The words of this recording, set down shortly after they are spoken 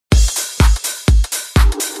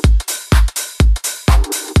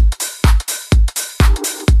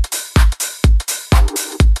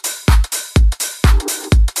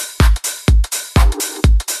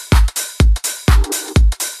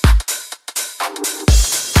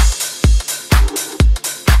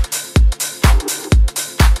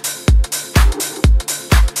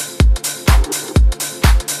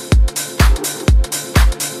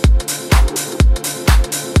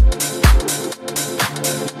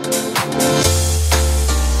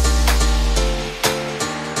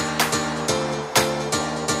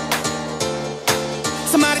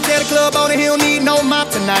on it, he don't need no mop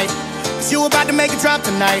tonight. Cause you about to make it drop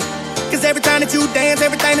tonight. Cause every time that you dance,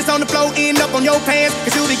 everything that's on the floor end up on your pants.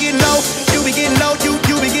 Cause you be getting low, you be getting low, you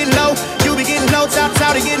be getting low, you be getting low, top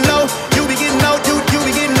to getting low, you be getting low, you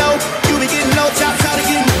be getting low, you be getting low, top to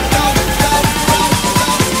getting low.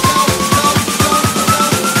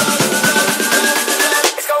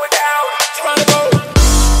 It's going down, Geronimo.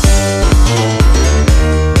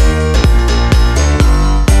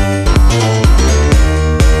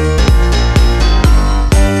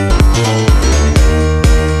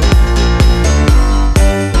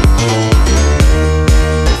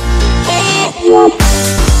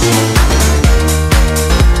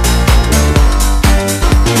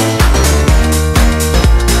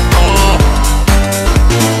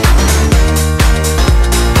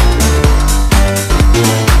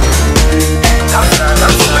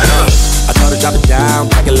 Drop it down,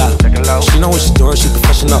 pack it low. She know what she doing, she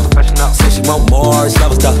professional. Say she want more, it's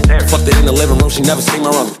level stuff. Fucked it in the living room, she never seen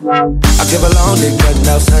my room. I give her long dick, nothing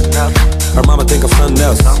else. Her mama think I'm something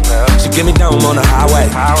else. She get me down on the highway.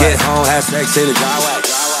 Get home, have sex in the driveway.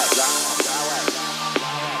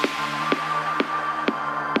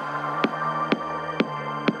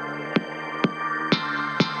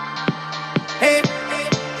 Hey,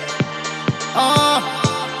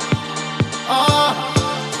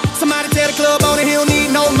 somebody tell the club owner he don't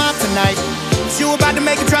need no mop tonight. Cause you about to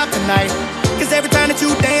make it drop tonight. Cause every time that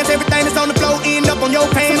you dance, everything that's on the floor end up on your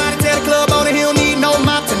pants. Somebody tell the club owner he don't need no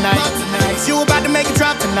mop tonight. Cause you about to make it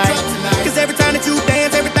drop tonight.